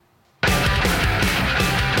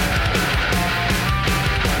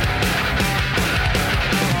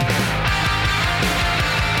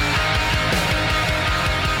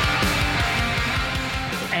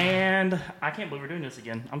I can't believe we're doing this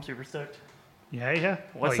again. I'm super stoked. Yeah.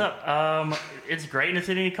 What's up? It's greatness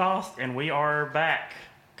at any cost, and we are back.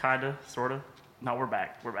 Kinda, sorta. No, we're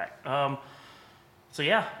back. We're back. I'm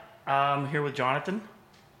here with Jonathan,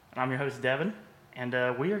 and I'm your host, Devin, and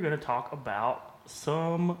we are going to talk about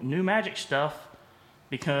some new Magic stuff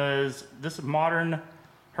because this Modern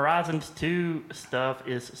Horizons 2 stuff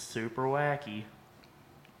is super wacky.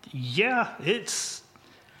 Yeah, it's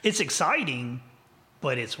exciting,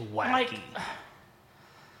 but it's wacky.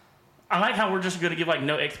 I like how we're just going to give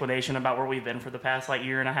no explanation about where we've been for the past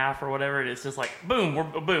year and a half or whatever. It's just boom,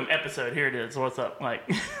 episode, here it is. What's up?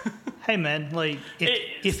 Hey man,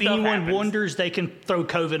 if anyone happens. Wonders, they can throw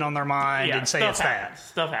COVID on their mind and say it's that.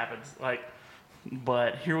 Stuff happens.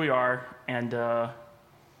 But here we are, and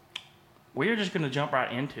we're just going to jump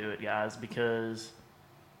right into it, guys, because,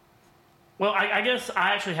 well, I guess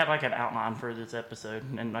I actually had an outline for this episode,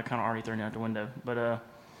 and I kind of already thrown it out the window. But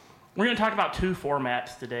we're going to talk about two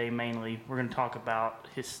formats today, mainly. We're going to talk about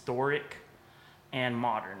historic and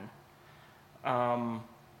modern.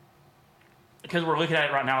 Because we're looking at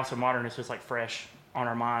it right now, so modern is just fresh on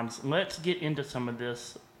our minds. Let's get into some of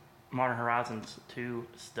this Modern Horizons 2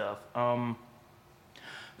 stuff.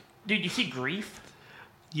 Dude, you see Grief?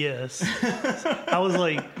 Yes. I was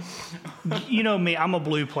you know me, I'm a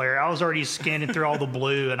blue player. I was already scanning through all the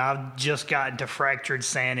blue, and I've just gotten to Fractured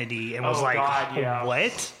Sanity and was God, yeah.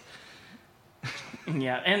 What?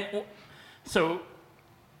 Yeah, and so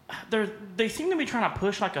they seem to be trying to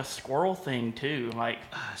push a squirrel thing too. Have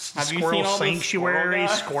you seen all Sanctuary,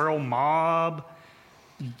 those Squirrel Mob.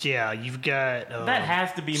 Yeah, you've got that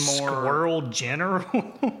has to be more Squirrel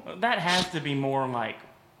General. That has to be more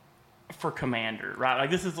for Commander, right?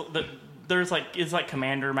 This is there's it's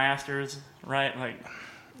Commander Masters, right?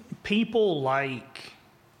 People like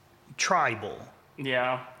Tribal.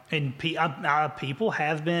 Yeah. And people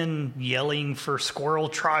have been yelling for Squirrel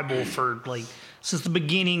Tribal for since the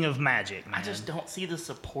beginning of Magic. Man. I just don't see the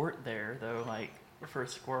support there though, for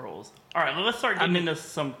squirrels. All right, let's start getting into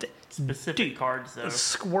some specific cards though.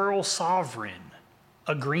 Squirrel Sovereign,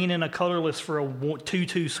 a green and a colorless for a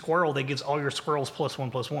 2/2 squirrel that gives all your squirrels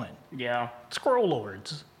 +1/+1. Yeah. Squirrel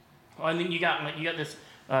Lords. Well, and then you got this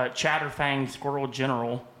Chatterfang Squirrel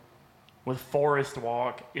General with Forest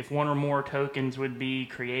Walk. If one or more tokens would be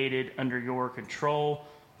created under your control,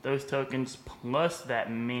 those tokens plus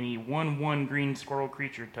that many 1/1 green squirrel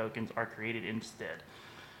creature tokens are created instead.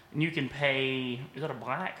 And you can pay, is that a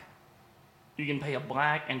black? You can pay a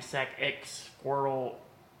black and sack X squirrels.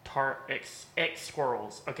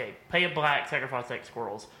 Okay, pay a black, sacrifice X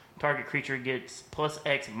squirrels. Target creature gets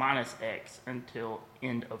 +X -X until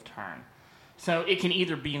end of turn. So it can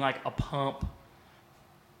either be a pump,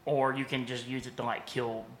 or you can just use it to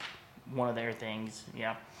kill one of their things.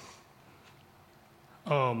 Yeah.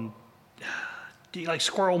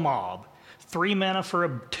 Squirrel Mob, 3 mana for a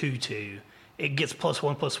 2/2. It gets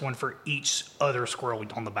 +1/+1 for each other squirrel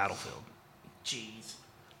on the battlefield. Jeez.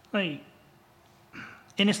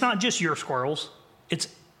 And it's not just your squirrels; it's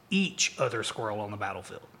each other squirrel on the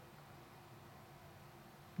battlefield.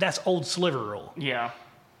 That's old Sliver rule. Yeah.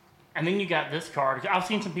 And then you got this card. I've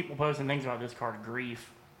seen some people posting things about this card,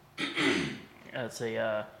 Grief. It's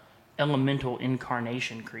a elemental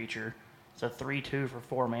incarnation creature. It's a 3/2 for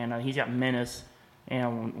 4 mana. He's got Menace,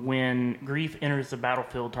 and when Grief enters the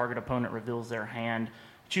battlefield, target opponent reveals their hand.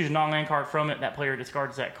 Choose a non-land card from it. That player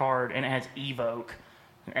discards that card, and it has Evoke.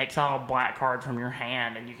 Exile a black card from your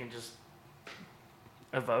hand, and you can just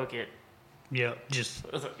evoke it. Yeah,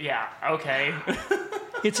 yeah, okay.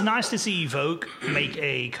 It's nice to see Evoke make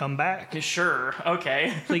a comeback. Sure,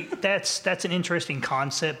 okay. That's an interesting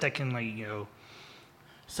concept that can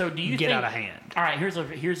So do you get out of hand. All right,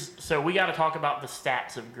 so we got to talk about the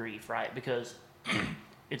stats of Grief, right? Because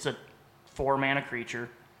it's a 4 mana creature.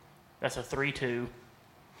 That's a 3/2.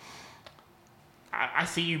 I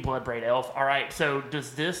see you, Bloodbraid Elf. All right, so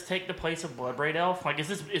does this take the place of Bloodbraid Elf? Is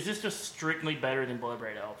this just strictly better than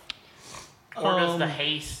Bloodbraid Elf? Or does the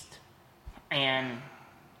haste and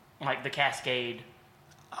the Cascade?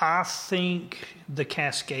 I think the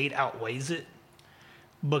Cascade outweighs it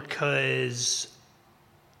because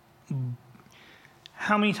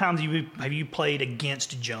how many times have you played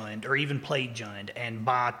against Jund or even played Jund, and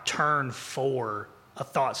by turn 4 a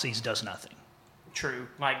Thoughtseize does nothing? True.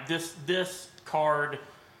 This card,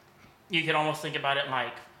 you can almost think about it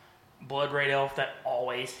like Bloodbraid Elf that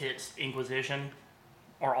always hits Inquisition.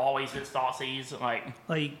 Or always hits Thoughtseize,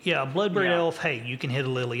 Bloodbraid Elf, hey, you can hit a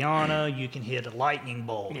Liliana, you can hit a Lightning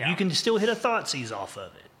Bolt. Yeah. You can still hit a Thoughtseize off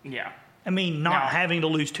of it. Yeah. I mean, having to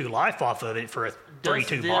lose 2 life off of it for a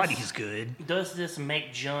 3/2 body is good. Does this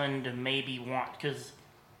make Jund maybe want... Because,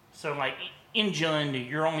 in Jund,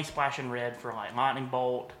 you're only splashing red for like Lightning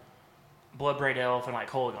Bolt, Bloodbraid Elf, and like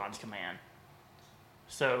Kolaghan's Command.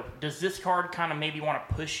 So does this card kind of maybe want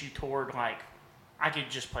to push you toward like I could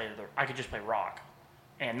just play Rock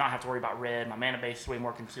and not have to worry about red. My mana base is way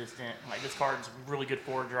more consistent. Like this card's really good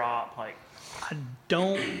 4-drop. Like I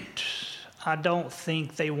don't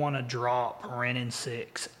think they want to drop Wrenn and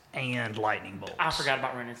 6 and Lightning Bolts. I forgot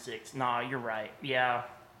about Wrenn and 6. Nah, you're right. Yeah.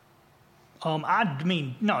 I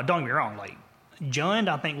mean, no, don't get me wrong. Like Jund,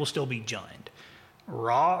 I think will still be Jund.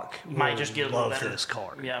 Rock Might just get a little love better. this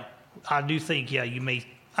card. Yeah. I do think, yeah, you may.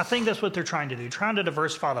 I think that's what they're trying to do, trying to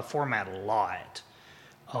diversify the format a lot.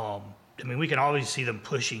 I mean, we can always see them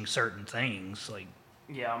pushing certain things. Like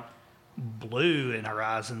Yeah. blue in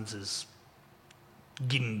Horizons is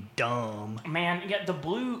getting dumb. Man, yeah, the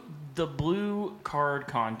blue card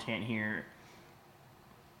content here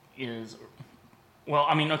is, well,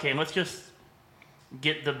 I mean, okay, let's just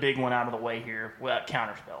get the big one out of the way here. Well,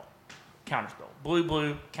 counterspell.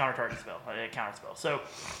 Blue, counter target spell. Counterspell. So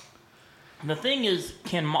the thing is,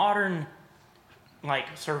 can modern like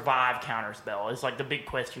survive counterspell? Is like the big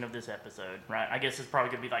question of this episode, right? I guess it's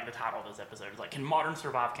probably gonna be like the title of this episode. Is like, can modern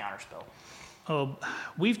survive counterspell?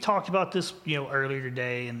 We've talked about this, earlier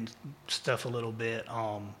today and stuff a little bit.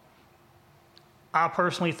 I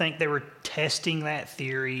personally think they were testing that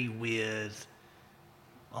theory with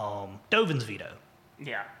Dovin's Veto.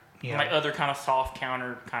 Yeah. Yeah. Like other kind of soft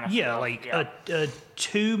counter kind of Yeah, stuff. like a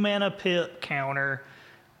 2 mana pip counter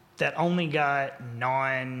that only got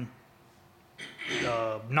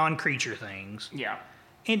non-creature things. Yeah.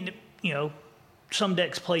 And, some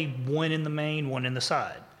decks play one in the main, one in the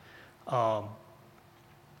side.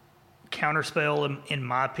 Counterspell, in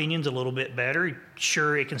my opinion, is a little bit better.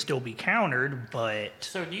 Sure, it can still be countered, but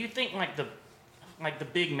So do you think like the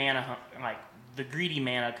big mana, like the greedy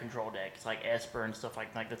mana control decks, like Esper and stuff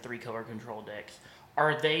like the 3-color control decks,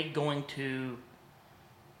 are they going to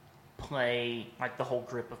play like the whole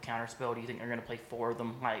grip of counterspell? Do you think they're going to play 4 of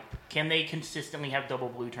them? Like, can they consistently have double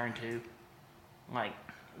blue turn 2, like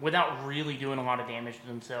without really doing a lot of damage to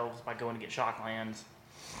themselves by going to get shock lands,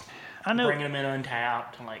 bringing them in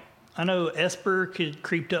untapped? Like, I know Esper could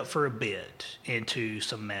creeped up for a bit into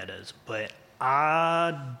some metas, but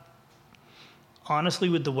honestly,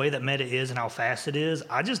 with the way that meta is and how fast it is,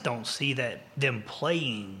 I just don't see them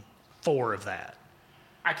playing 4 of that.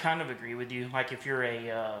 I kind of agree with you. Like, if you're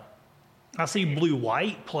I see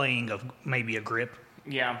blue-white playing maybe a grip.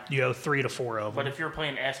 yeah. 3 to 4 of them. But if you're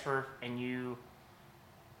playing Esper and you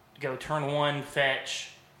go turn 1,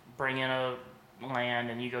 fetch, bring in a land,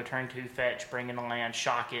 and you go turn 2, fetch, bring in a land,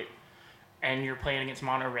 shock it, and you're playing against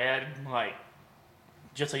mono red, like,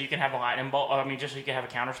 just so you can have a lightning bolt, just so you can have a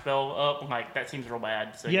counterspell up, like, that seems real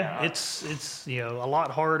bad. So, yeah, it's a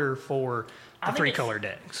lot harder for the 3-color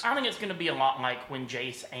decks. I think it's going to be a lot like when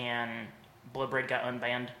Jace and Bloodbraid got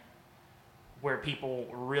unbanned, where people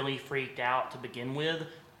really freaked out to begin with,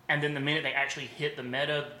 and then the minute they actually hit the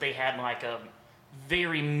meta, they had like a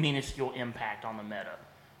very minuscule impact on the meta.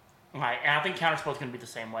 Like, and I think Counterspell is going to be the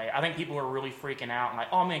same way. I think people are really freaking out, like,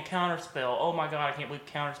 oh man, Counterspell, oh my god, I can't believe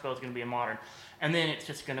Counterspell is going to be in Modern. And then it's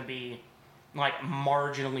just going to be like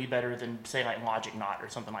marginally better than, say, like Logic Knot or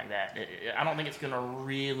something like that. I don't think it's going to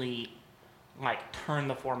really like turn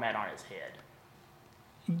the format on its head.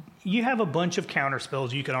 You have a bunch of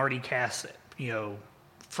counterspells you can already cast,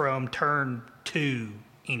 from turn 2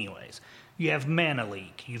 anyways. You have Mana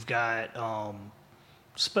Leak. You've got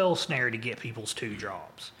Spell Snare to get people's 2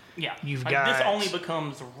 drops. Yeah. You've like, got... This only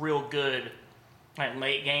becomes real good like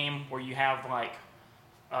late game where you have like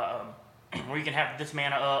where you can have this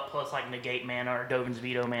mana up plus like negate mana or Dovin's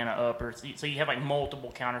Veto mana up, or so you have like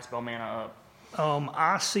multiple counterspell mana up.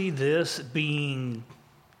 I see this being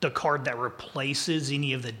the card that replaces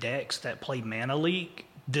any of the decks that play Mana Leak,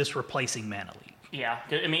 this replacing Mana Leak. Yeah,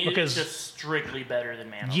 I mean, because, it's just strictly better than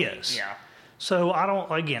Mana yes. Leak. Yeah. So I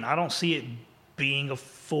don't see it being a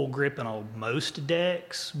full grip in most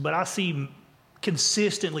decks, but I see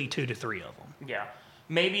consistently 2 to 3 of them. Yeah.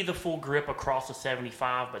 Maybe the full grip across the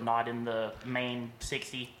 75, but not in the main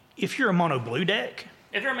 60. If you're a mono blue deck,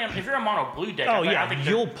 if you're a mono blue deck, I think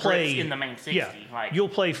you'll grip's play in the main 60. Yeah, like, you'll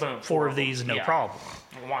play boom, 4 of these, no problem.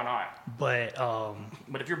 Why not? But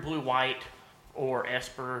if you're blue white or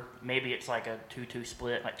Esper, maybe it's like a 2-2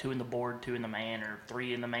 split, like 2 in the board, 2 in the main, or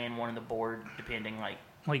 3 in the main, 1 in the board, depending. Like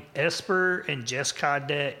Esper and Jeskai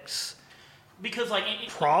decks, because like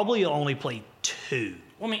probably only play 2.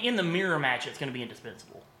 Well, I mean, in the mirror match, it's going to be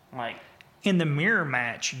indispensable. Like in the mirror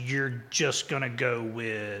match, you're just going to go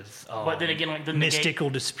with but then again, like the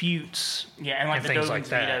mystical disputes. Yeah, and like the things Dovin's like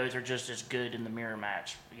that. Vetoes are just as good in the mirror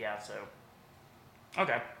match. Yeah, so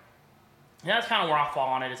okay. that's kind of where I fall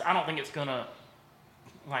on it. Is I don't think it's gonna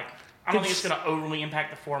like. I don't think it's gonna overly impact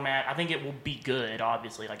the format. I think it will be good.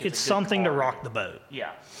 Obviously, like It's a good something to card. rock the boat.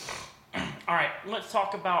 Yeah. All right, let's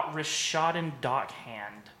talk about Rishadan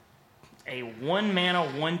Dockhand, a 1-mana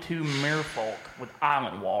 1/2 Merfolk with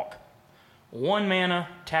Island Walk. 1 mana,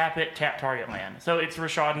 tap it, tap target land. So it's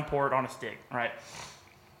Rishadan Port on a stick, right?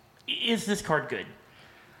 Is this card good?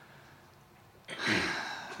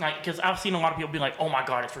 Like, because I've seen a lot of people be like, "Oh my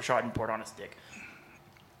god, it's Rishadan Port on a stick."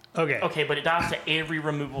 Okay. Okay, but it dies to every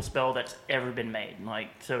removal spell that's ever been made. Like,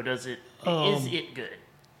 so does it? Is it good?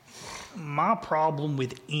 My problem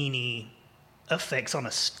with any effects on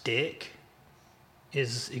a stick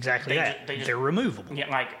is exactly that. They're removable. Yeah,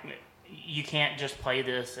 like you can't just play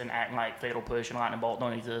this and act like Fatal Push and Lightning Bolt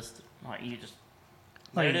don't exist. Like you just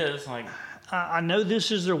there it is. Like I know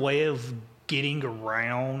this is their way of getting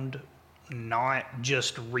around not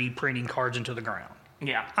just reprinting cards into the ground.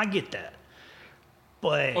 yeah. I get that.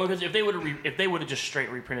 But Well, because if they would have just straight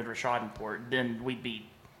reprinted Rishadan Port, then we'd be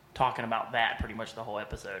talking about that pretty much the whole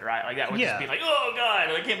episode, right? Like that would just Yeah. be like, oh god,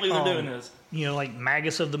 I can't believe they're doing this. you know, like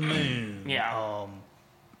Magus of the Moon. Yeah.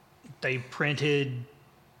 They've printed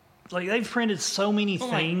so many like,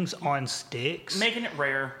 things on sticks. Making it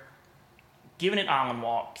rare, giving it Island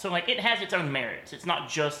Walk, so like it has its own merits. It's not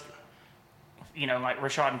just like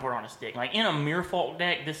Rishadan Port on a stick. Like in a Merfolk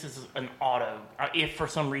deck, this is an auto. If for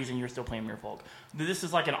some reason you're still playing Merfolk, this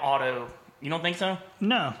is like an auto. You don't think so?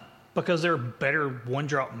 No, because they're better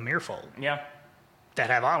one-drop Merfolk Yeah. that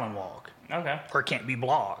have Island Walk Okay. or can't be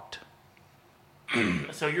blocked.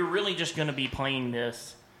 So you're really just going to be playing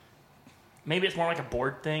this. Maybe it's more like a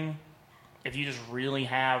board thing. If you just really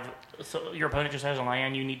have, so your opponent just has a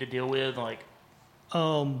land you need to deal with, like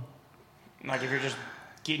if you're just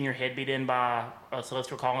getting your head beat in by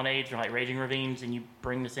Celestial Colonnades or like Raging Ravines, and you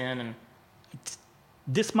bring this in and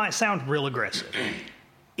This might sound real aggressive.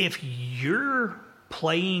 If you're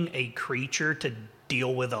playing a creature to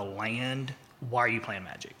deal with a land, why are you playing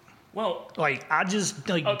Magic? well, Like, I just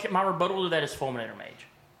like okay. My rebuttal to that is Fulminator Mage.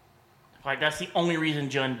 Like that's the only reason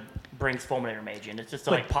Jund brings Fulminator Mage in. It's just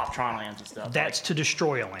to like pop Tron lands and stuff. that's to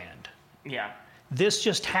destroy a land. Yeah. This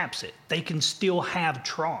just taps it. They can still have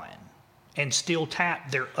Tron and still tap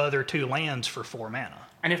their other 2 lands for 4 mana.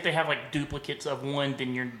 And if they have like duplicates of one,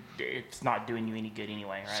 then it's not doing you any good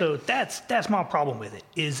anyway, right? So that's my problem with it.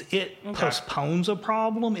 Is it postpones a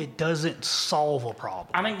problem? It doesn't solve a problem.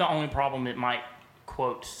 I think the only problem it might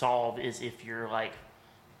quote solve is if you're like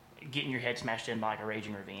getting your head smashed in by like a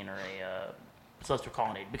Raging Ravine or a Celestial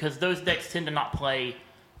Colonnade, because those decks tend to not play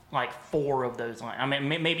like 4 of those lines. I mean,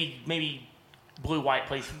 maybe blue white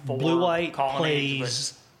plays 4. Blue white Colonnades,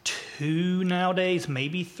 plays 2 nowadays,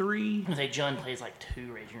 maybe 3. but I say Jund plays like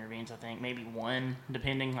 2 Raging Ravines, I think, maybe 1,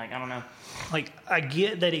 depending. Like I don't know. Like, I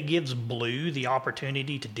get that it gives blue the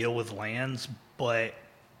opportunity to deal with lands, but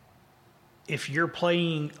if you're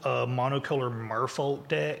playing a monocolor Merfolk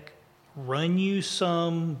deck, run you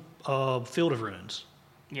some Field of Ruins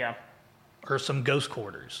Yeah. or some Ghost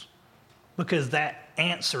Quarters, because that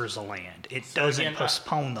answers a land. It doesn't again,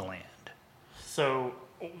 postpone the land. So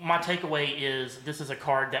my takeaway is this is a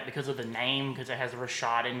card that because of the name, because it has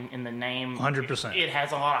Rishadan in the name, 100%. it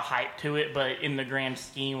has a lot of hype to it. But in the grand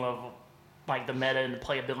scheme of like the meta and the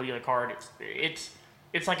playability of the card,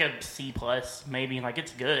 it's like a C plus maybe. Like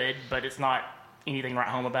it's good, but it's not anything to write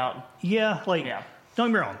home about. Yeah, like, Yeah. don't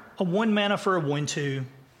get me wrong. A 1 mana for a 1/2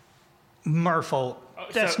 Merfolk,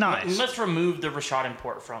 that's So, nice. Let's remove the Rishadan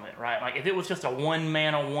Port from it, right? Like if it was just a 1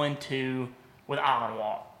 mana 1/2 with Island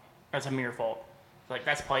Walk, that's a Merfolk. Like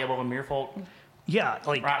that's playable in Merfolk, Yeah,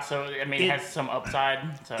 like, right? So I mean, it has some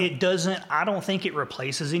upside. So it doesn't, I don't think it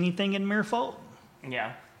replaces anything in Merfolk.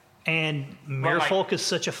 yeah. And Well, like- Merfolk is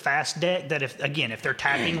such a fast deck that if they're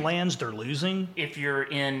tapping lands, they're losing. If you're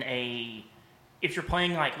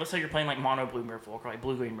playing like, let's say you're playing like mono blue Merfolk or like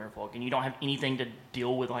blue green Merfolk, and you don't have anything to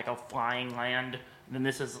deal with like a flying land, then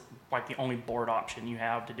this is like the only board option you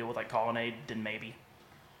have to deal with like Colonnade. Then maybe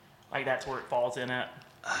like that's where it falls in at.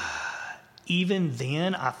 Even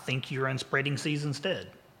then, I think you run Spreading Seas instead.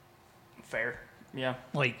 Fair, yeah.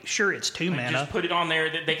 Like, sure, it's 2 mana, Just put it on there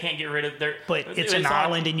that they can't get rid of their. but it's an a lot-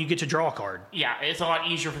 island and you get to draw a card. Yeah, it's a lot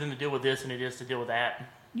easier for them to deal with this than it is to deal with that.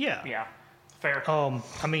 Yeah. Yeah, fair.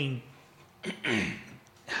 I mean,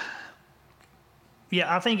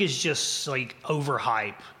 yeah, I think it's just like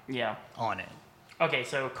overhype Yeah. on it. Okay,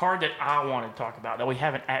 so a card that I wanted to talk about that we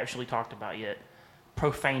haven't actually talked about yet,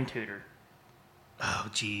 Profane Tutor. Oh,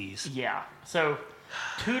 jeez. Yeah. So,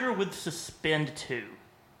 Tutor with Suspend 2.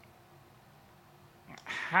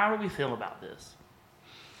 How do we feel about this?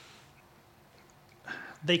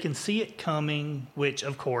 They can see it coming, which,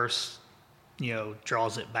 of course,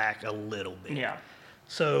 draws it back a little bit. Yeah.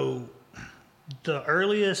 So the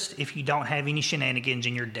earliest, if you don't have any shenanigans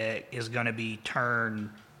in your deck, is going to be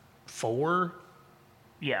turn 4.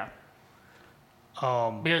 Yeah.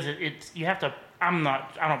 Because it's you have to.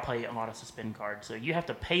 I don't play a lot of suspend cards, so you have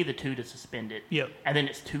to pay the 2 to suspend it. Yep. And then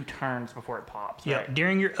it's 2 turns before it pops. Yeah. Right?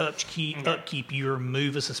 During your upkeep, you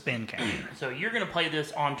remove a suspend counter. So you're going to play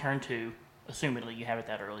this on turn 2, assumedly you have it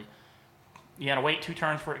that early. You got to wait 2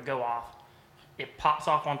 turns for it to go off. It pops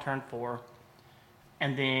off on turn 4,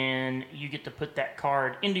 and then you get to put that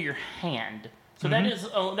card into your hand. So that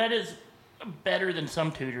is better than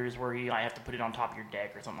some tutors where you have to put it on top of your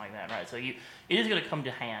deck or something like that, right? So it is going to come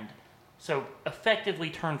to hand. So effectively,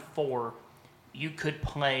 turn 4, you could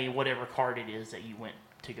play whatever card it is that you went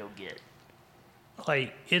to go get.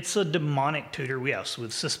 Like, it's a demonic tutor, yes,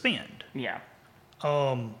 with suspend. Yeah.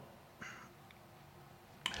 My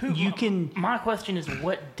question is,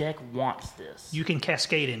 what deck wants this? You can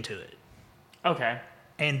cascade into it Okay.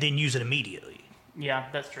 and then use it immediately. Yeah,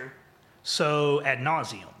 that's true. So ad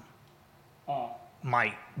nauseum Oh.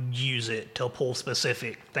 might use it to pull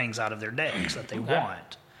specific things out of their decks that they Okay.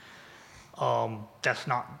 want. That's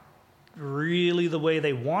not really the way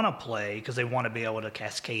they want to play because they want to be able to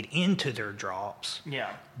cascade into their drops. Yeah.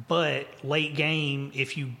 But late game,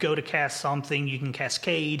 if you go to cast something, you can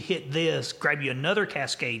cascade, hit this, grab you another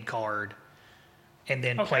cascade card, and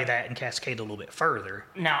then play that and cascade a little bit further.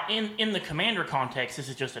 Now, in the Commander context, this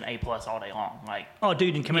is just an A+ all day long. Like, Oh,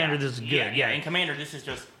 dude, in Commander, yeah, this is good. Yeah, in Commander, this is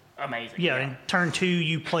just amazing. Yeah, in turn 2,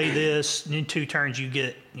 you play this, and in 2 turns, you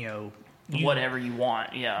get, Whatever you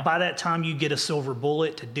want, yeah. by that time, you get a silver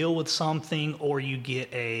bullet to deal with something, or you get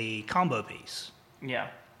a combo piece. Yeah.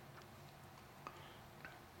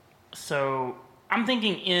 So, I'm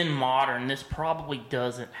thinking in Modern, this probably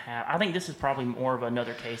doesn't have... I think this is probably more of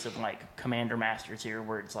another case of, like, Commander Masters here,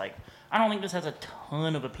 where it's like, I don't think this has a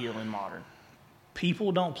ton of appeal in Modern.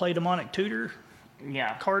 People don't play demonic tutor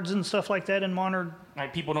Yeah. cards and stuff like that in Modern.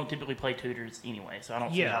 Like, people don't typically play tutors anyway, so I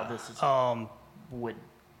don't see how this is, would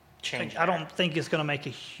change I that. don't think it's going to make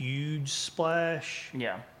a huge splash.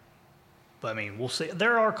 Yeah. But I mean, we'll see.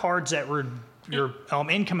 There are cards that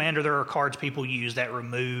in Commander. There are cards people use that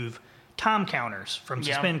remove time counters from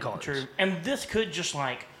suspend cards. True. And this could just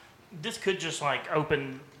like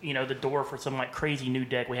open, the door for some like crazy new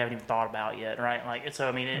deck we haven't even thought about yet, right? Like it's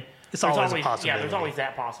always a possibility. Yeah, there's always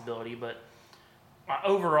that possibility, but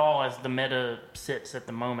overall as the meta sits at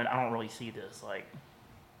the moment, I don't really see this. Like,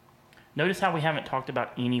 notice how we haven't talked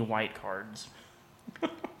about any white cards.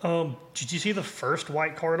 Did you see the first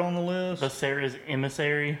white card on the list? Viscera's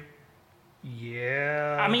Emissary.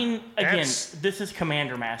 Yeah. I mean, again, this is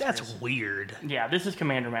Commander Masters. That's weird. Yeah, this is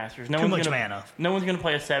Commander Masters. Too much mana. No one's going to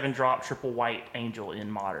play a 7-drop triple white angel in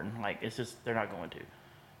Modern. Like, it's just, they're not going to.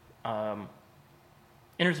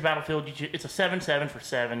 Enters the battlefield. It's a 7/7 for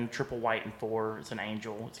 7, triple white and 4. It's an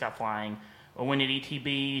angel. It's got flying. When it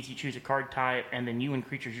ETBs, you choose a card type, and then you and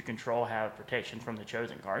creatures you control have protection from the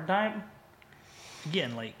chosen card type.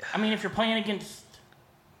 Again, like... I mean, if you're playing against...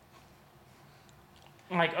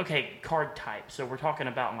 Like, okay, card type. So we're talking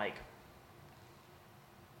about, like...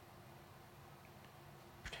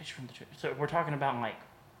 Protection from the... So we're talking about, like...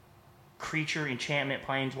 Creature, enchantment,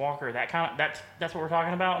 planeswalker, that kind of... That's what we're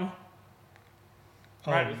talking about?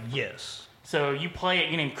 Right? Yes. So you play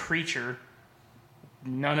it, you name creature...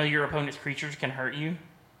 None of your opponent's creatures can hurt you.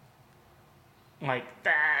 Like,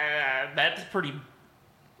 that's pretty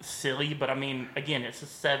silly, but I mean, again, it's a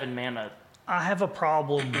 7 mana. I have a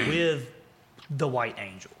problem with the white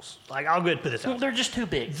angels. Like, I'll go ahead and put this out. Well, they're just too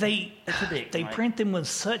big. They're too big. They print them with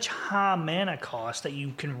such high mana cost that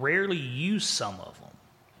you can rarely use some of them.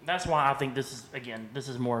 That's why I think this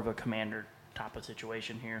is more of a commander type of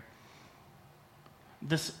situation here.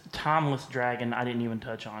 This Timeless Dragon, I didn't even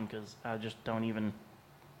touch on because I just don't even...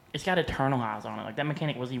 It's got Eternalize on it. Like, that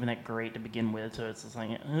mechanic wasn't even that great to begin with, so it's just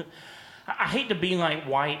like... I hate to be like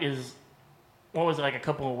white is... What was it, like a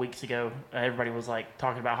couple of weeks ago? Everybody was like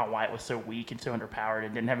talking about how white was so weak and so underpowered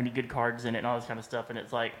and didn't have any good cards in it and all this kind of stuff, and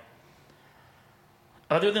it's like...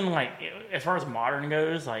 Other than, like, as far as Modern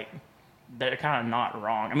goes, like, they're kind of not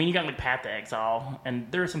wrong. I mean, you got, like, Path to Exile,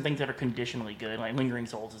 and there are some things that are conditionally good. Like, Lingering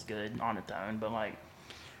Souls is good on its own, but, like...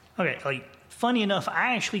 Okay, like, funny enough,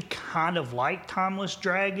 I actually kind of like Timeless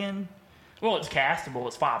Dragon. Well, it's castable.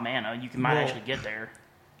 It's 5 mana. You might actually get there.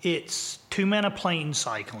 It's 2 mana plane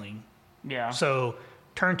cycling. Yeah. So,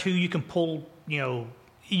 turn 2, you can pull,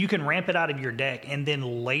 you can ramp it out of your deck, and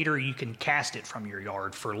then later you can cast it from your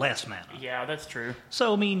yard for less mana. Yeah, that's true.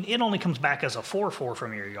 So, I mean, it only comes back as a 4/4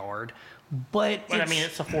 from your yard, but I mean,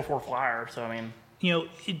 it's a 4/4 flyer, so I mean...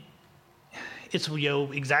 it's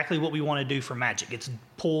exactly what we want to do for Magic. It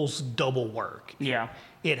pulls double work. Yeah.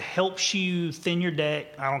 It helps you thin your deck.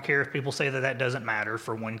 I don't care if people say that doesn't matter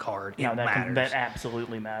for one card. No, it that matters. that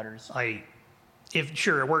absolutely matters. Like, if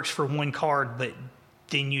sure it works for one card, but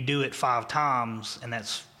then you do it 5 times, and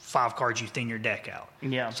that's 5 cards you thin your deck out.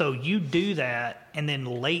 Yeah. So you do that, and then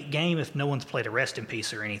late game, if no one's played a Rest in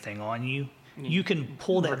Peace or anything on you, you can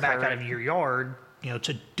pull that back out of your yard,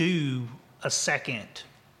 to do a second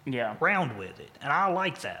Yeah. round with it, and I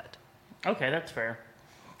like that. Okay, that's fair.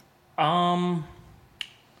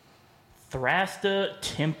 Thrasta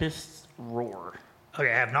Tempest's Roar. Okay,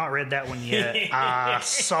 I have not read that one yet. I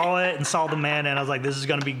saw it and saw the mana, and I was like, this is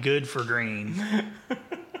going to be good for green.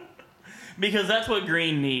 Because that's what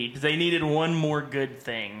green needs. They needed one more good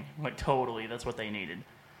thing. Like, totally, that's what they needed.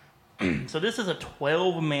 So this is a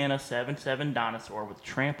 12 mana 7/7 dinosaur with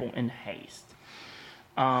trample and haste.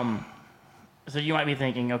 So you might be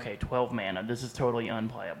thinking, okay, 12 mana, this is totally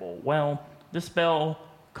unplayable. Well, this spell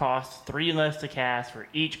costs 3 less to cast for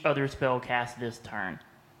each other spell cast this turn.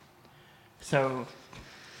 So,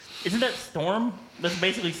 isn't that Storm? That's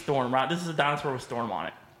basically Storm, right? This is a dinosaur with Storm on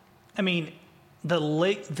it. I mean, the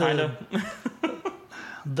least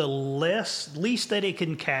that it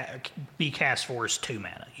can be cast for is 2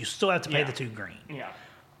 mana. You still have to pay the 2 green. Yeah.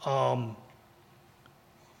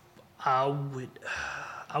 I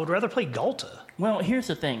would rather play Galta. Well, here's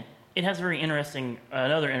the thing. It has another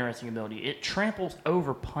interesting ability. It tramples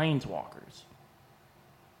over planeswalkers.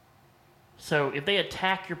 So if they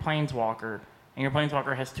attack your planeswalker, and your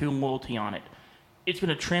planeswalker has 2 loyalty on it, it's going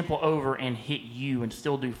to trample over and hit you and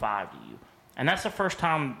still do 5 to you. And that's the first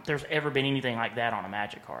time there's ever been anything like that on a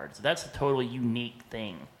Magic card. So that's a totally unique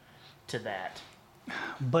thing to that.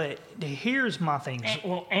 But here's my thing.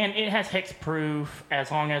 And it has hexproof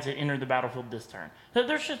as long as it entered the battlefield this turn. So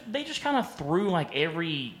they just kind of threw like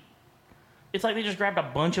every... It's like they just grabbed a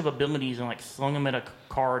bunch of abilities and like slung them at a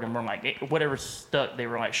card and were like, whatever stuck, they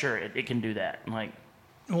were like, sure, it can do that. Like,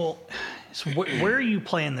 well, so where are you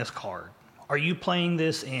playing this card? Are you playing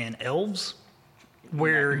this in Elves?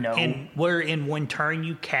 Where No. in one turn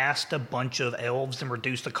you cast a bunch of Elves and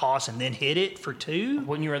reduce the cost and then hit it for 2?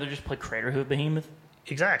 Wouldn't you rather just play Craterhoof Behemoth?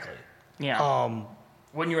 Exactly. Yeah.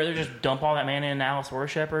 Wouldn't you rather just dump all that mana in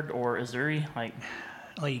Allosaurus Shepherd or Azuri? Like,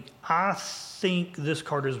 I think this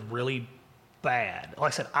card is really bad.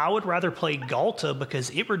 Like I said, I would rather play Galta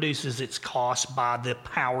because it reduces its cost by the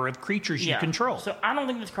power of creatures you control. So I don't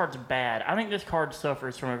think this card's bad. I think this card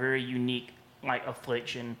suffers from a very unique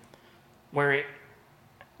affliction where it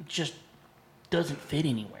just doesn't fit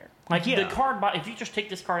anywhere. The card, if you just take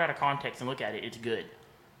this card out of context and look at it, it's good.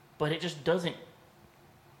 But it just doesn't...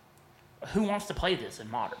 Who wants to play this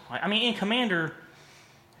in Modern? In Commander,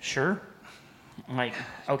 sure.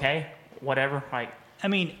 Okay, whatever.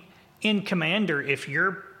 In Commander, if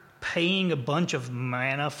you're paying a bunch of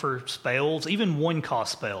mana for spells, even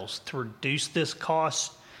 1-cost spells, to reduce this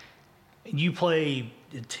cost, you play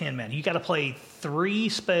 10 mana. You got to play 3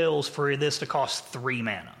 spells for this to cost 3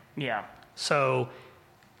 mana. Yeah. So,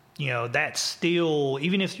 that's still,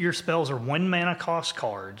 even if your spells are 1 mana cost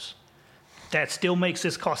cards, that still makes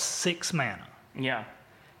this cost 6 mana. Yeah.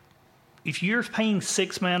 If you're paying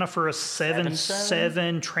 6 mana for a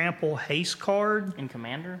 7/7 trample haste card in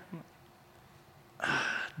Commander,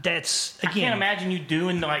 that's again. I can't imagine you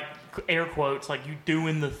doing air quotes you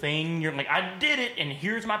doing the thing. You're like, I did it, and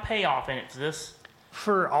here's my payoff, and it's this.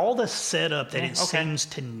 For all the setup that it seems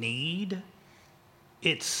to need,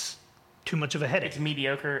 it's too much of a headache. It's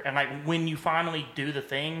mediocre, and when you finally do the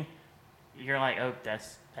thing, you're like, oh,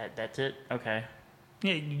 that's it. Okay.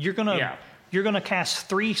 Yeah, you're gonna cast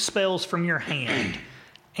 3 spells from your hand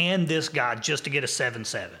and this guy just to get a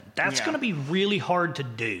 7/7. That's gonna be really hard to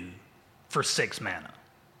do for 6 mana.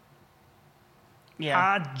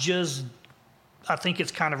 Yeah. I think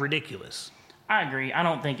it's kind of ridiculous. I agree. I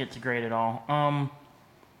don't think it's great at all. All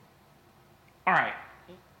right.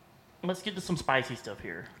 Let's get to some spicy stuff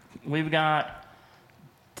here. We've got,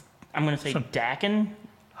 I'm going to say Dakin.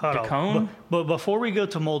 Dacone. But before we go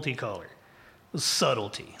to multicolor,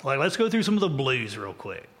 subtlety. Let's go through some of the blues real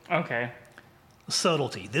quick. Okay.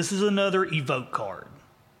 Subtlety. This is another evoke card.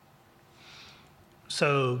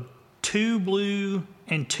 So 2 blue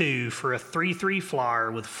and 2 for a 3/3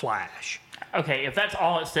 flyer with flash. Okay, if that's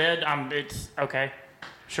all it said, it's okay.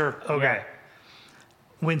 Sure. Okay. Yeah.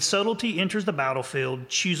 When subtlety enters the battlefield,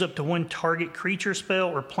 choose up to 1 target creature spell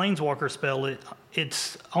or planeswalker spell.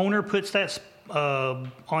 Its owner puts that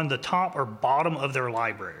on the top or bottom of their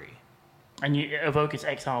library. And you evoke its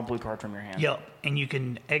exile a blue card from your hand. Yep, and you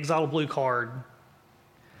can exile a blue card.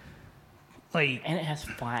 And it has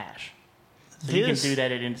flash. So you can do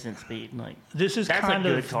that at instant speed. Like this is that's kind a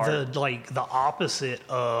good of card. the opposite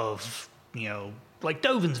of like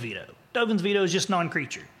Dovin's Veto. Dovin's Veto is just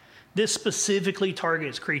non-creature. This specifically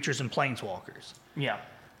targets creatures and planeswalkers. Yeah.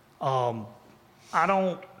 I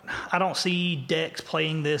don't see decks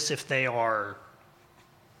playing this if they are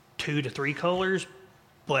 2 to 3 colors,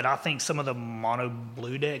 but I think some of the mono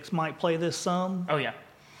blue decks might play this some. Oh yeah.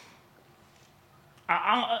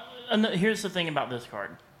 And here's the thing about this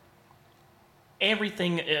card.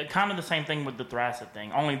 Everything, kind of the same thing with the Thracic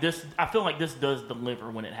thing. Only this, I feel like this does deliver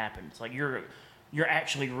when it happens. Like you're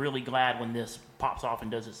actually really glad when this pops off and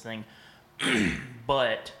does its thing.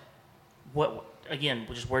 But what again?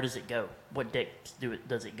 Just where does it go? What decks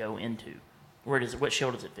does it go into? What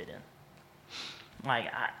shield does it fit in?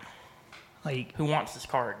 Like who wants this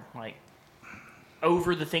card? Like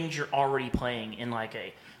over the things you're already playing in like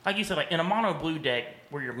you said, like in a mono blue deck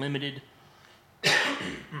where you're limited.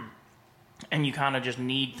 And you kind of just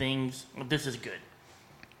need things. This is good,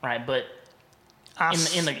 right? But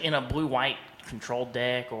in a blue white controlled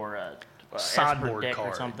deck or a sideboard deck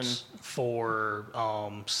cards or something for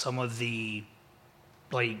some of the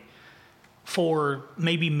for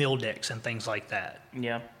maybe mill decks and things like that.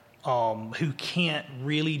 Yeah. Who can't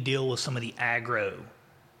really deal with some of the aggro.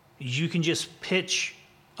 You can just pitch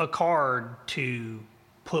a card to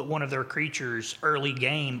put one of their creatures early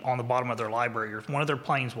game on the bottom of their library or one of their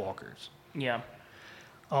planeswalkers. Yeah.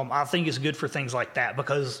 I think it's good for things like that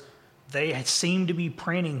because they seem to be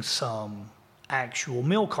printing some actual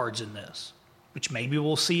mill cards in this, which maybe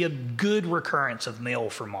we'll see a good recurrence of mill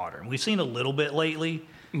for Modern. We've seen a little bit lately.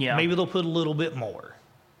 Yeah. Maybe they'll put a little bit more.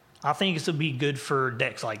 I think it's to be good for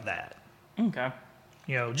decks like that. Okay.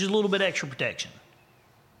 Just a little bit extra protection.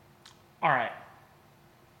 All right.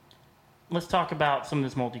 Let's talk about some of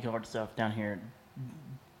this multicolored stuff down here.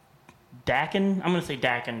 Dakin, I'm going to say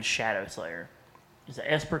Dakin Shadow Slayer. He's an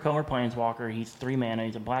Esper color planeswalker. He's 3 mana.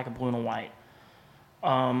 He's a black, a blue, and a white.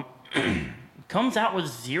 Comes out with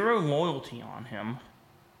 0 loyalty on him.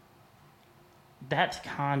 That's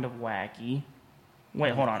kind of wacky.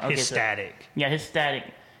 Wait, hold on. Okay, His static. His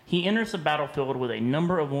static. He enters the battlefield with a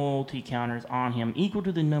number of loyalty counters on him equal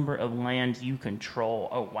to the number of lands you control.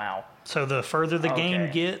 Oh, wow. So the further the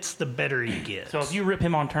game gets, the better he gets. So if you rip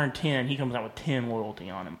him on turn 10, he comes out with 10 loyalty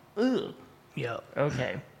on him. Ugh. Yep.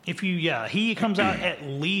 Okay. He comes out at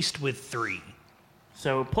least with 3.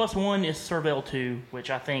 So +1 is Surveil 2, which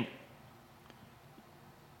I think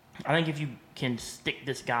if you can stick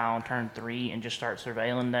this guy on turn 3 and just start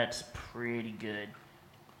surveilling, that's pretty good.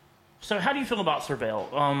 So how do you feel about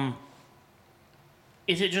Surveil?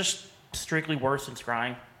 Is it just strictly worse than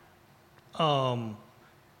Scrying?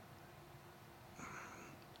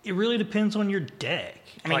 It really depends on your deck.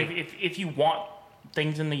 I mean, if you want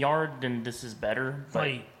things in the yard, then this is better.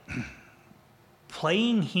 But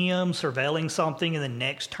playing him, surveilling something, and the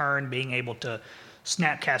next turn being able to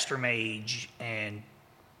Snapcaster Mage and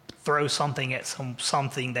throw something at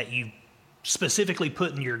something that you specifically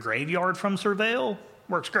put in your graveyard from Surveil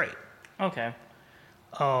works great. Okay.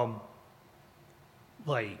 I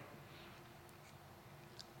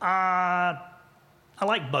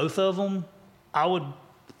like both of them. I would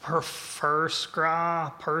prefer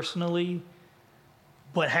Scry personally,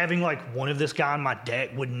 but having one of this guy in my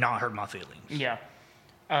deck would not hurt my feelings. Yeah.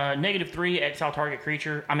 -3, exile target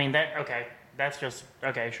creature. I mean, that's just,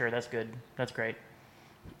 okay, sure, that's good. That's great.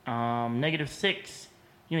 -6,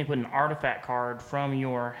 you may put an artifact card from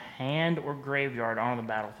your hand or graveyard on the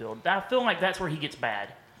battlefield. I feel like that's where he gets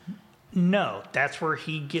bad. No, that's where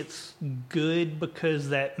he gets good because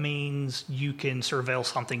that means you can surveil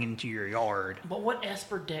something into your yard. But what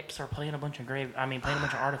Esper decks are playing a bunch of playing a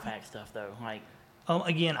bunch of artifact stuff though?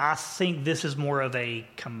 Again, I think this is more of a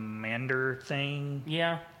commander thing.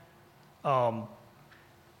 Yeah. But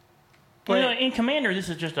in Commander, this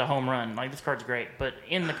is just a home run. This card's great. But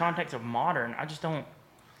in the context of Modern, I just don't.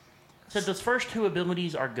 So those first 2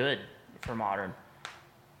 abilities are good for Modern.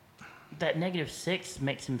 That -6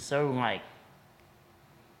 makes him so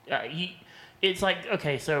it's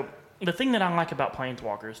okay, so the thing that I like about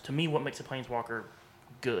Planeswalkers, to me what makes a Planeswalker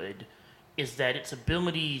good is that its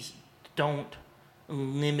abilities don't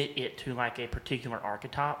limit it to a particular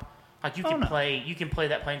archetype. You can play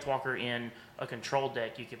that Planeswalker in a control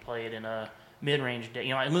deck, you can play it in a mid-range deck.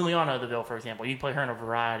 Liliana of the Veil, for example, you can play her in a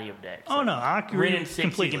variety of decks. Oh no, I agree. Ren 6,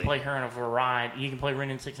 completely. you can play her in a variety. You can play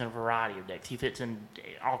Ren 6 in a variety of decks. He fits in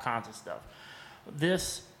all kinds of stuff.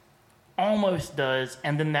 This almost does,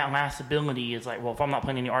 and then that last ability is well, if I'm not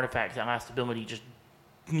playing any artifacts, that last ability just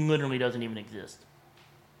literally doesn't even exist.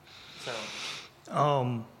 So.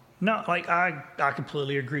 No, I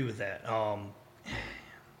completely agree with that.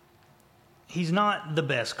 he's not the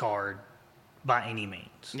best card by any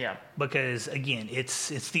means. Yeah. Because again, it's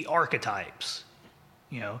the archetypes.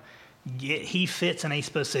 You know, he fits in a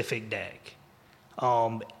specific deck.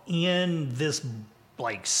 In this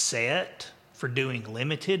like set for doing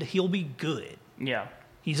limited, he'll be good. Yeah.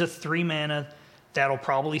 He's a 3 mana that'll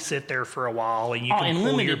probably sit there for a while, and you can in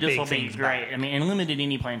pull your limited, this big will be things great. back. I mean, in limited,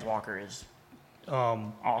 any planeswalker is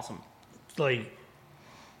awesome. Like,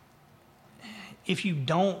 if you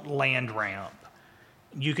don't land ramp,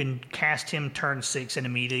 you can cast him turn 6 and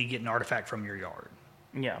immediately get an artifact from your yard.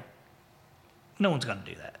 Yeah. No one's going to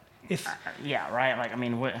do that. Yeah, right? Like, I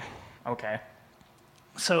mean, what? Okay.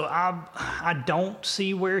 So I don't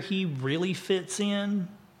see where he really fits in.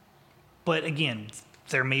 But again,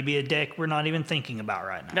 there may be a deck we're not even thinking about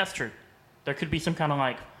right now. That's true. There could be some kind of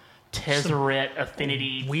like Tezzeret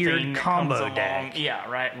affinity weird thing that combo comes along. deck. Yeah,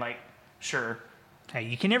 right? Like, sure. Hey,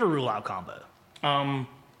 you can never rule out combo.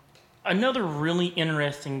 Another really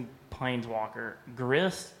interesting planeswalker,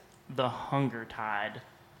 Grist the Hunger Tide.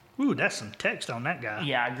 Ooh, that's some text on that guy.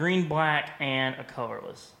 Yeah, green, black, and a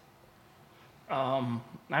colorless. I'm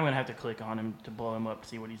gonna have to click on him to blow him up to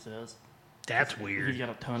see what he says. That's weird. He's got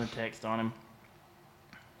a ton of text on him.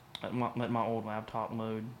 Let my old laptop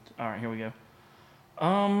load. All right, here we go.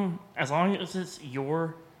 As long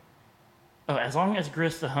as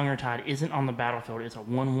Grist the Hunger Tide isn't on the battlefield, it's a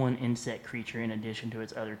 1/1 insect creature in addition to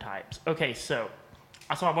its other types. Okay, so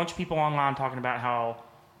I saw a bunch of people online talking about how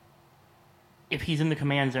if he's in the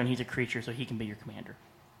command zone, he's a creature, so he can be your commander.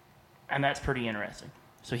 And that's pretty interesting.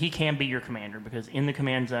 So he can be your commander because in the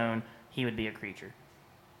command zone, he would be a creature.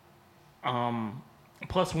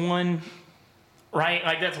 +1, right?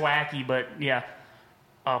 Like, that's wacky, but yeah.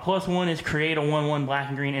 +1 is create a 1/1 black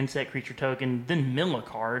and green insect creature token, then mill a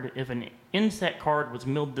card. If an insect card was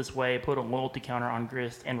milled this way, put a loyalty counter on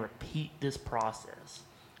Grist and repeat this process.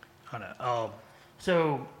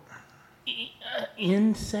 So,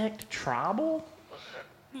 insect tribal?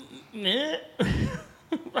 That's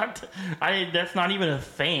not even a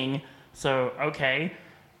thing. So, okay.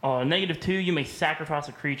 -2, you may sacrifice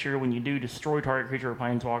a creature. When you do, destroy target creature or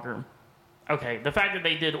planeswalker. Okay, the fact that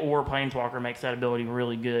they did or planeswalker makes that ability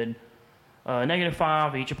really good.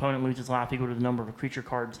 -5, each opponent loses life equal to the number of creature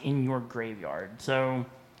cards in your graveyard. So,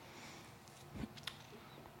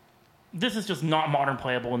 this is just not modern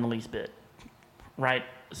playable in the least bit. Right?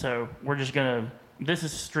 So, we're just gonna... This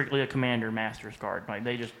is strictly a Commander Masters card. Like,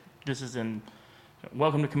 this is in...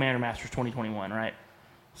 Welcome to Commander Masters 2021, right?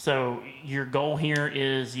 So, your goal here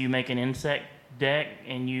is you make an insect deck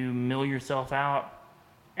and you mill yourself out,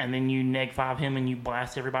 and then you -5 him and you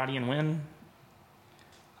blast everybody and win?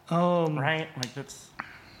 Right? Like, that's...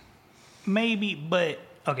 Maybe, but...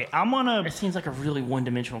 Okay, It seems like a really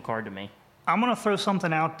one-dimensional card to me. I'm going to throw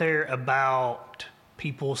something out there about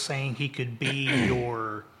people saying he could be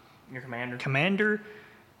your commander. Commander.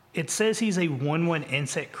 It says he's a 1/1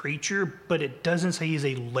 insect creature, but it doesn't say he's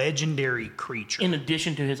a legendary creature. In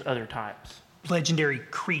addition to his other types. Legendary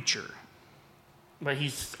creature. But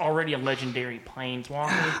he's already a legendary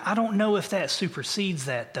planeswalker. I don't know if that supersedes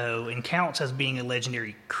that, though, and counts as being a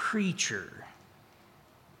legendary creature.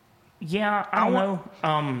 Yeah, I don't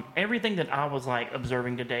know. Everything that I was like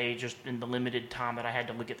observing today, just in the limited time that I had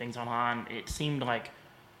to look at things online, it seemed like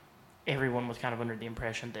everyone was kind of under the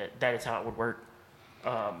impression that that is how it would work.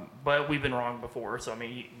 But we've been wrong before, so I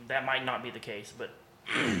mean that might not be the case. But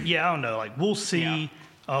yeah, I don't know. Like, we'll see.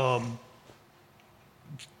 Yeah.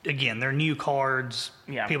 Again, they're new cards.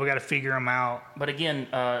 Yeah. People got to figure them out. But again,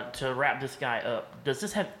 to wrap this guy up, does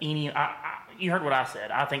this have any? You heard what I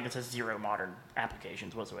said. I think this has 0 modern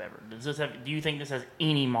applications whatsoever. Do you think this has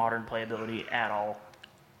any modern playability at all?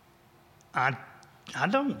 I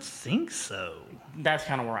don't think so. That's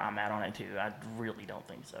kind of where I'm at on it too. I really don't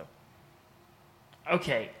think so.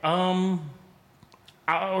 Okay.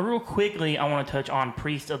 Real quickly, I want to touch on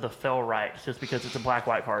Priest of the Fellwright, just because it's a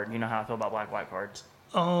black-white card. You know how I feel about black-white cards.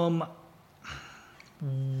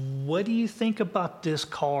 What do you think about this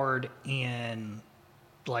card in,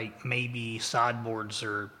 like, maybe sideboards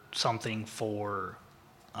or something for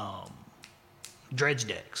dredge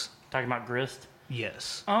decks? Talking about Grist?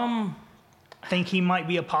 Yes. Think he might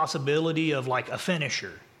be a possibility of, like, a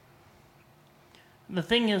finisher. The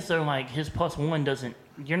thing is, though, like, his +1 doesn't...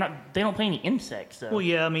 They don't play any insects, though. Well,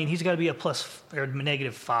 yeah, I mean, he's got to be a plus or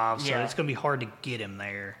 -5, so yeah. it's going to be hard to get him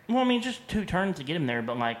there. Well, I mean, just 2 turns to get him there,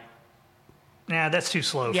 but, like... Nah, that's too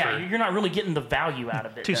slow. Yeah, you're not really getting the value out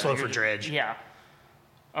of it. Too slow for dredge. Yeah.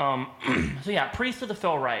 So, yeah, Priest of the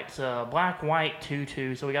Fellwright. It's black-white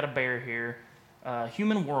 2/2, so we got a bear here.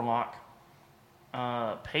 Human Warlock.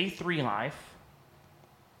 Pay 3 life.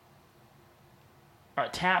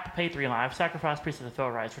 Tap, pay 3 life, sacrifice Priest of the Fell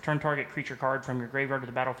Rise, return target creature card from your graveyard to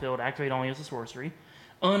the battlefield, activate only as a sorcery,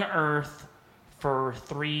 unearth for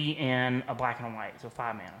 3 and a black and a white, so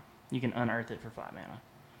 5 mana. You can unearth it for 5 mana.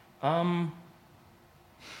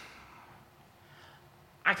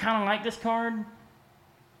 I kind of like this card.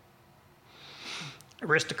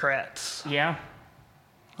 Aristocrats. Yeah.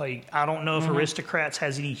 Like, I don't know if Aristocrats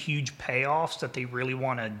has any huge payoffs that they really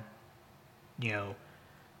want to,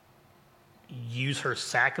 use her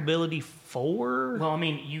sack ability for. Well, I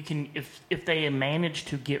mean, you can if they manage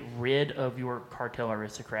to get rid of your Cartel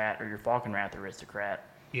Aristocrat or your Falconwrath Aristocrat,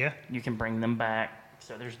 Yeah. you can bring them back.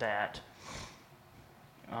 So there's that.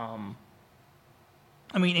 I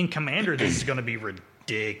mean, in Commander, this is going to be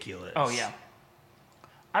ridiculous. Oh yeah.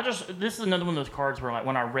 This is another one of those cards where, like,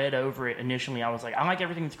 when I read over it initially, I was like, I like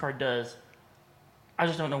everything this card does. I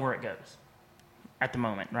just don't know where it goes at the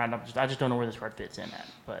moment, right? I just don't know where this card fits in at.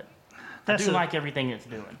 But I do like everything it's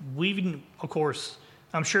doing. Of course,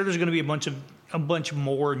 I'm sure there's going to be a bunch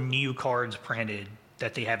more new cards printed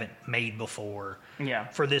that they haven't made before. Yeah.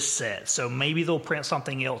 For this set, so maybe they'll print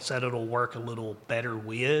something else that it'll work a little better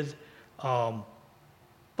with. But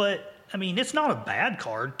I mean, it's not a bad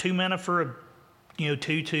card. 2 mana for a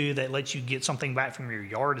 2/2 that lets you get something back from your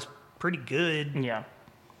yard is pretty good. Yeah.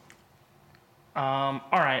 All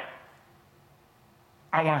right.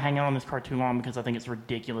 I don't want to hang out on this card too long because I think it's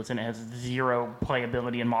ridiculous and it has 0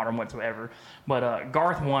 playability in Modern whatsoever. But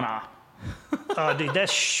Garth One-Eye. Dude,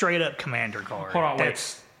 that's straight up Commander card. Hold on,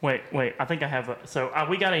 wait. I think I have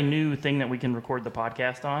we got a new thing that we can record the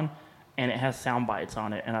podcast on, and it has sound bites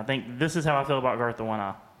on it. And I think this is how I feel about Garth the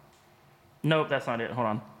One-Eye. Nope, that's not it. Hold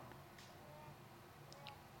on.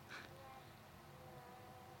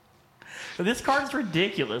 This card's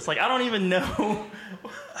ridiculous. Like, I don't even know.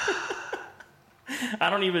 I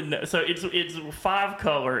don't even know. So it's 5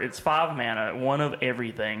 color. It's 5 mana. 1 of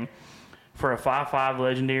everything for a 5/5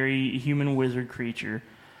 legendary human wizard creature.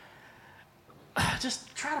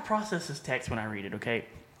 Just try to process this text when I read it, okay?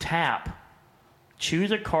 Tap.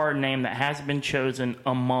 Choose a card name that has been chosen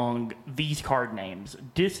among these card names.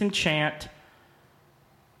 Disenchant,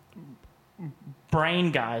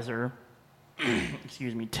 Brain Geyser,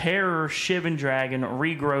 excuse me, Terror, Shivan Dragon,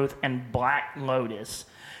 Regrowth, and Black Lotus.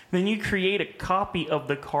 Then you create a copy of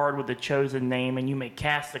the card with the chosen name, and you may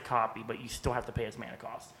cast the copy, but you still have to pay its mana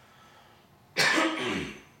cost.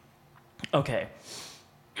 Okay.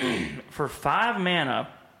 For 5 mana,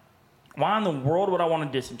 why in the world would I want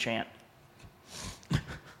to disenchant?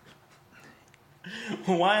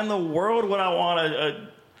 Why in the world would I want to...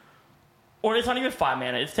 Or it's not even 5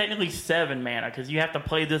 mana. It's technically 7 mana because you have to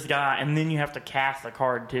play this guy and then you have to cast the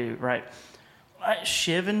card too, right?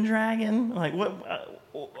 Shivan Dragon? Like, what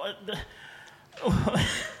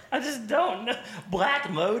I just don't know. Black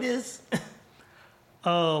Lotus?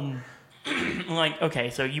 Like, okay,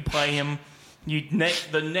 so you play him...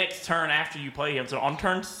 the next turn after you play him, so on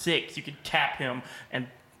turn 6, you could tap him and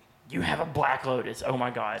you have a Black Lotus. Oh my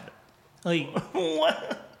god. Like,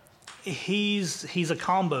 What? he's a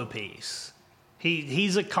combo piece.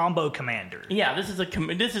 He's a combo commander. Yeah, this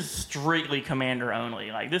is strictly commander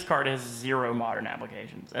only. Like, this card has 0 modern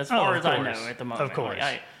applications, as far as I know at the moment. Of course.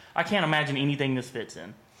 Like, I can't imagine anything this fits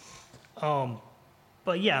in.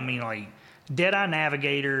 But yeah, I mean, like, Deadeye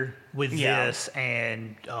Navigator with this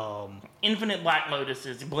and Infinite Black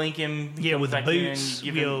Lotuses. Blink him. Yeah, with the boots.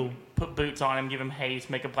 Put boots on him. Give him haste.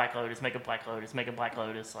 Make a Black Lotus. Make a Black Lotus. Make a Black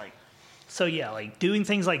Lotus. Like. So yeah, like doing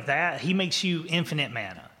things like that, he makes you infinite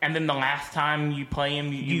mana. And then the last time you play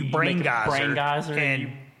him, you Brain make a Brain Geyser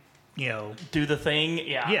and do the thing.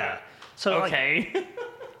 Yeah. Yeah. So okay. Like,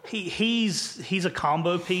 he's a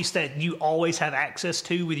combo piece that you always have access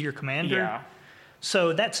to with your commander. Yeah.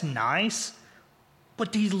 So that's nice,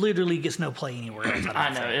 but he literally gets no play anywhere else.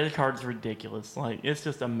 I know, this card's ridiculous. Like, it's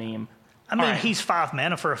just a meme. I mean, he's 5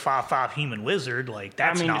 mana for a 5/5 human wizard. Like,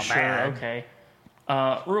 that's not bad. Okay.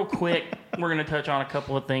 Real quick, we're going to touch on a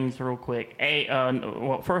couple of things real quick.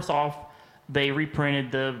 Well, first off, they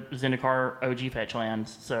reprinted the Zendikar OG fetch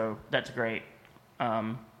lands, so that's great.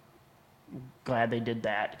 Glad they did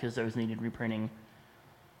that because those needed reprinting.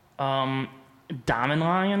 Diamond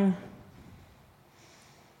Lion.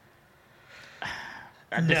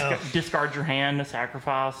 No. Discard your hand to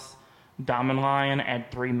sacrifice Diamond Lion,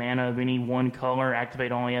 add 3 mana of any 1 color,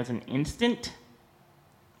 activate only as an instant.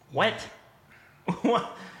 What?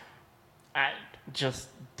 What? I just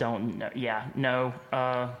don't know. Yeah, no.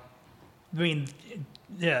 I mean,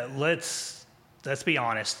 yeah, let's be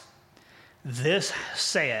honest. This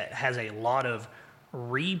set has a lot of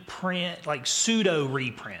reprint, like pseudo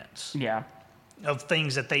reprints. Yeah. of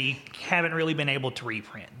things that they haven't really been able to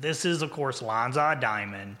reprint. This is, of course, Lion's Eye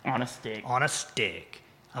Diamond On a stick. on a stick.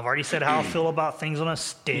 I've already said how I feel about things on a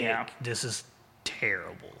stick. Yeah. This is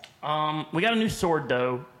terrible. We got a new sword,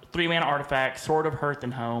 though. 3-mana artifact, Sword of Hearth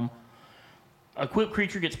and Home. Equipped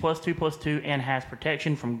creature gets +2/+2 and has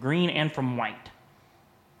protection from green and from white.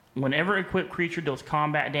 Whenever equipped creature deals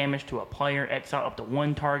combat damage to a player, exile up to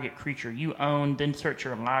one target creature you own, then search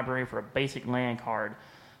your library for a basic land card.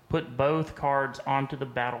 Put both cards onto the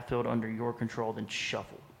battlefield under your control, then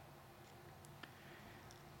shuffle.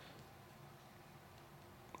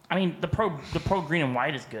 I mean, the pro green and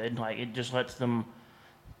white is good. Like, it just lets them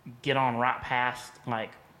get on right past,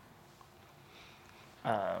 like,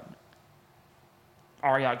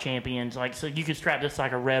 Ariok Champions. Like, so you could strap this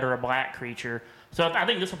like a red or a black creature. So I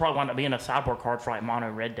think this will probably wind up being a sideboard card for like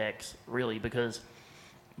mono red decks, really, because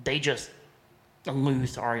they just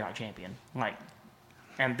lose to Ariok Champion. Like,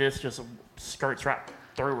 and this just skirts right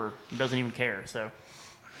through her, doesn't even care. So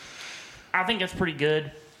I think that's pretty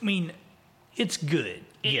good. I mean, it's good.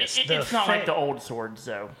 Yes, It's not like the old swords,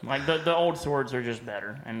 though. Like, the old swords are just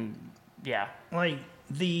better. And, yeah. like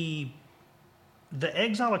the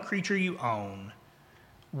exile a creature you own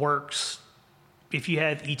works if you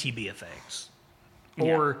have ETB effects.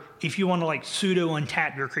 Or if you want to like pseudo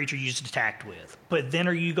untap your creature you just attacked with. But then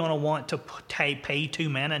are you going to want to pay 2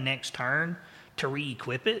 mana next turn to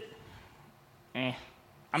re-equip it? I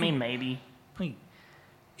mean, maybe. Like,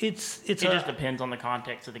 it just depends on the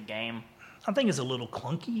context of the game. I think it's a little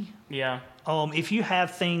clunky. Yeah. If you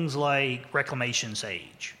have things like Reclamation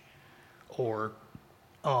Sage or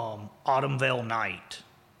Autumn Veil Knight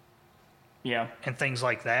Yeah. and things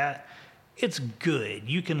like that, it's good.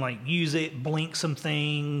 You can like use it, blink some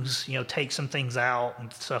things, take some things out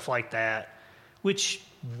and stuff like that, which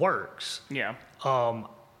works. Yeah.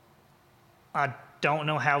 I don't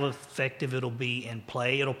know how effective it'll be in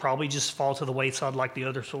play. It'll probably just fall to the wayside like the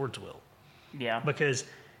other swords will. Yeah. Because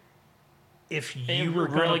if you It were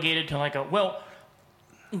relegated to like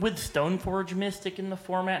with Stoneforge Mystic in the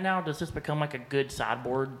format now, does this become like a good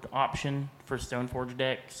sideboard option for Stoneforge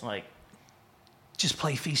decks? Like, just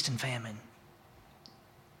play Feast and Famine.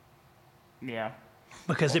 yeah.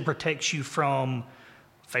 Because it protects you from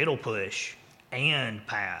Fatal Push and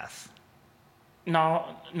Path. No,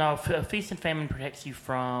 Feast and Famine protects you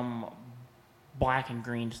from black and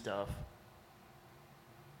green stuff.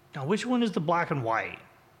 Now, which one is the black and white?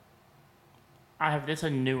 I have this a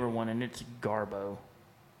newer one, and it's Garbo.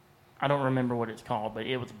 I don't remember what it's called, but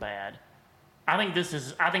it was bad. I think this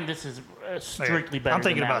is strictly better. I'm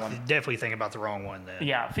thinking than that about one. definitely thinking about the wrong one then.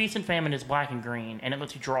 Yeah, Feast and Famine is black and green, and it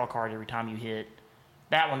lets you draw a card every time you hit.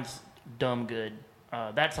 That one's dumb good.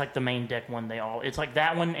 That's like the main deck one. It's like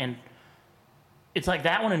that one and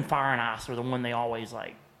Fire and Ice are the one they always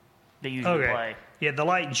like. They usually play. Yeah, the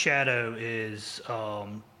Light and Shadow is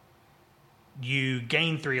you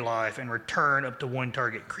gain 3 life and return up to 1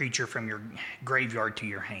 target creature from your graveyard to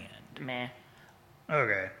your hand. Meh.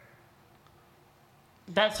 Okay.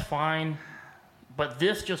 That's fine, but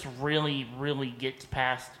this just really, really gets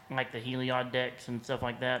past like the Heliod decks and stuff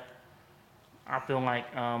like that. I feel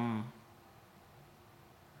like, I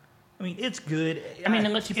mean, it's good.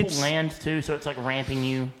 it lets you pull lands too, so it's like ramping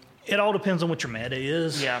you. It all depends on what your meta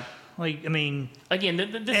is. Yeah. Like, I mean, Again,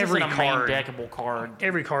 this every isn't a card- main deckable card.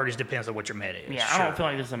 every card just depends on what your meta is. Yeah, sure. I don't feel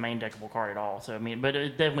like this is a main deckable card at all. So but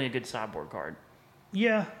it's definitely a good sideboard card.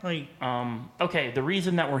 Yeah, like Okay, the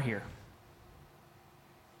reason that we're here.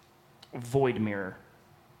 Void Mirror.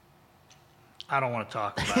 I don't want to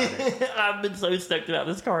talk about it. I've been so stoked about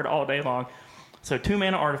this card all day long. So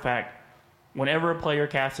 2-mana artifact. Whenever a player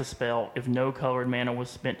casts a spell, if no colored mana was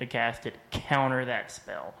spent to cast it, counter that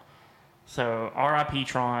spell. So R.I.P.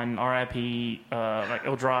 Tron, R.I.P. Like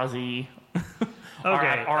Eldrazi,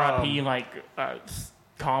 Okay, R.I.P.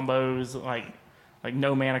 Combos, like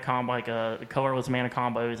no mana combo, like colorless mana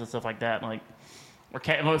combos and stuff like that.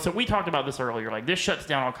 So we talked about this earlier. Like, this shuts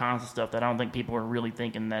down all kinds of stuff that I don't think people are really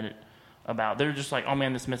thinking about. They're just like, oh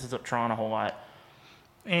man, this messes up Tron a whole lot.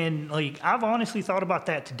 And like, I've honestly thought about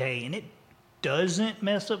that today, and it doesn't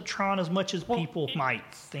mess up Tron as much as people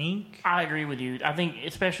might think. I agree with you. I think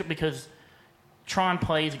especially because Tron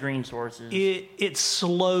plays green sources. It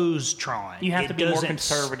slows Tron. You have It to be more doesn't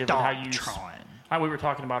conservative with how stop you Tron. Like we were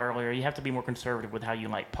talking about earlier, you have to be more conservative with how you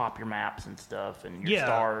like pop your maps and stuff and your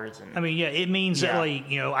stars. And it means Yeah.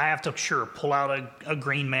 that I have to pull out a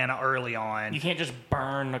green mana early on. you can't just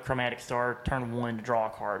burn a Chromatic Star turn 1 to draw a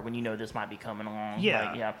card when you know this might be coming along.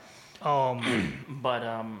 Yeah.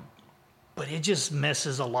 But it just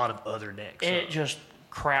messes a lot of other decks It up. just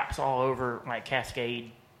craps all over like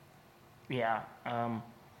Cascade. Yeah.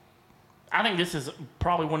 I think this is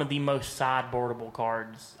probably one of the most sideboardable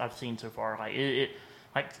cards I've seen so far.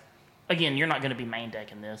 Like again, you're not going to be main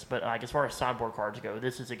decking this, but like as far as sideboard cards go,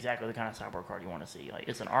 this is exactly the kind of sideboard card you want to see. Like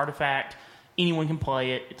it's an artifact, anyone can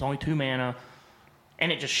play it. It's only 2 mana,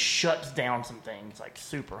 and it just shuts down some things like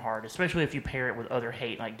super hard. Especially if you pair it with other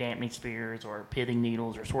hate like dampening spheres or pithing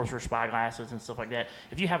needles or sorcerer spyglasses and stuff like that.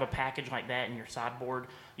 If you have a package like that in your sideboard,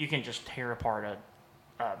 you can just tear apart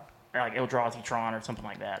a like Eldrazi Tron or something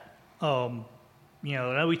like that. I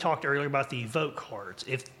know we talked earlier about the Evoke cards.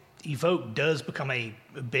 If Evoke does become a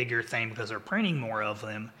bigger thing because they're printing more of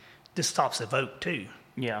them, this stops Evoke too.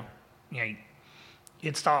 Yeah.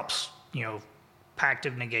 It stops, Pact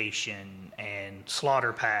of Negation and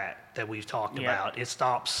Slaughter Pact that we've talked about. It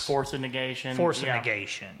stops Force of Negation.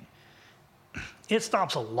 Negation. It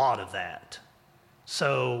stops a lot of that.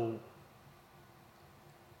 So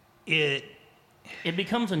it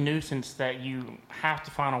becomes a nuisance that you have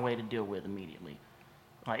to find a way to deal with immediately.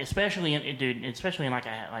 Like especially in like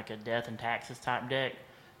a Death and Taxes type deck,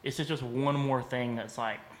 it's just one more thing that's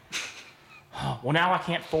like, well, now I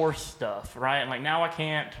can't force stuff, right? Like now I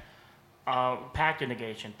can't Pact of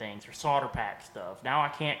Negation things or Slaughter Pact stuff. Now I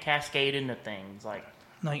can't cascade into things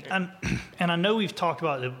and I know we've talked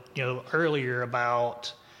about earlier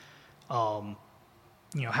about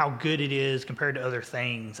how good it is compared to other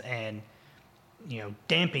things, and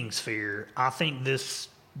Damping Sphere. I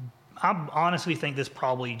honestly think this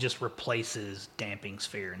probably just replaces Damping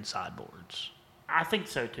Sphere in sideboards. I think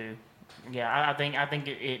so too. Yeah, I think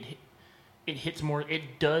it hits more.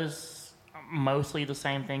 It does mostly the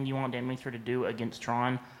same thing you want Damping Sphere to do against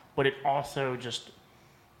Tron, but it also just,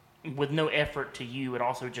 with no effort to you, it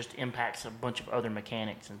also just impacts a bunch of other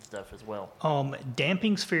mechanics and stuff as well.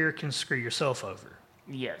 Damping Sphere can screw yourself over.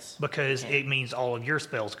 Yes. Because it means all of your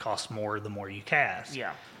spells cost more the more you cast.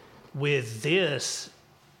 Yeah. With this,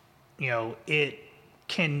 it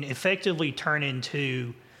can effectively turn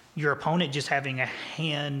into your opponent just having a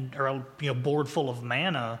hand or a board full of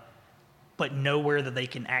mana, but nowhere that they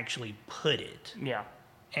can actually put it. Yeah.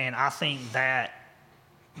 And I think that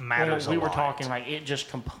matters a lot. We were talking like it just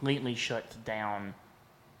completely shuts down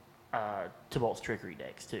Tybalt's Trickery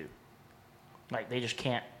decks too. Like they just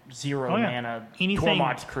can't mana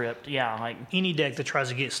Tormod's Crypt. Yeah, like any deck that tries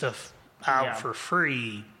to get stuff out for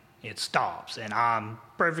free, it stops, and I'm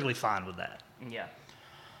perfectly fine with that. Yeah.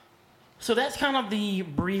 So that's kind of the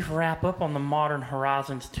brief wrap up on the Modern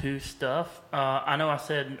Horizons 2 stuff. I know I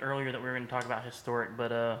said earlier that we were going to talk about Historic,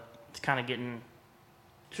 but it's kind of getting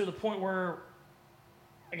to the point where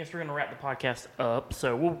I guess we're going to wrap the podcast up.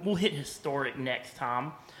 So we'll hit Historic next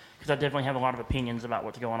time, because I definitely have a lot of opinions about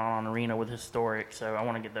what's going on Arena with Historic, so I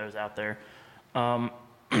want to get those out there.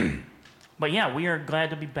 But yeah, we are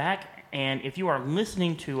glad to be back, and if you are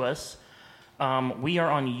listening to us, we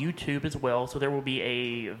are on YouTube as well, so there will be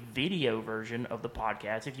a video version of the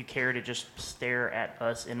podcast. If you care to just stare at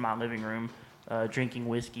us in my living room drinking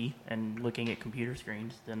whiskey and looking at computer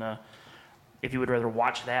screens, then if you would rather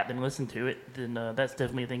watch that than listen to it, then that's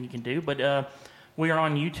definitely a thing you can do. But we are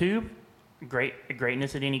on YouTube.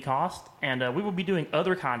 Greatness at any cost, and we will be doing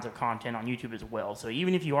other kinds of content on YouTube as well. So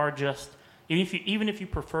even if you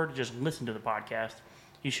prefer to just listen to the podcast,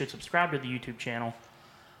 you should subscribe to the YouTube channel,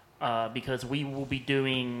 because we will be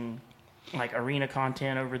doing like Arena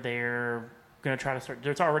content over there. Going to try to start.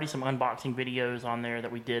 There's already some unboxing videos on there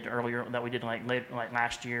that we did earlier, that we did like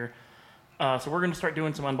last year. So we're going to start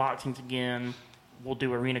doing some unboxings again. We'll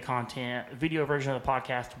do Arena content. A video version of the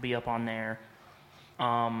podcast will be up on there.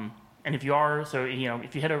 And if you are,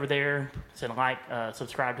 if you head over there,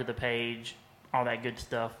 subscribe to the page, all that good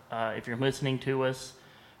stuff. If you're listening to us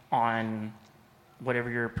on whatever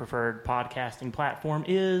your preferred podcasting platform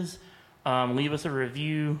is, leave us a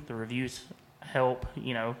review. The reviews help,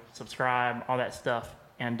 subscribe, all that stuff.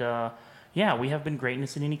 And we have been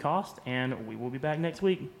Greatness at Any Cost, and we will be back next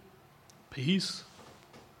week. Peace.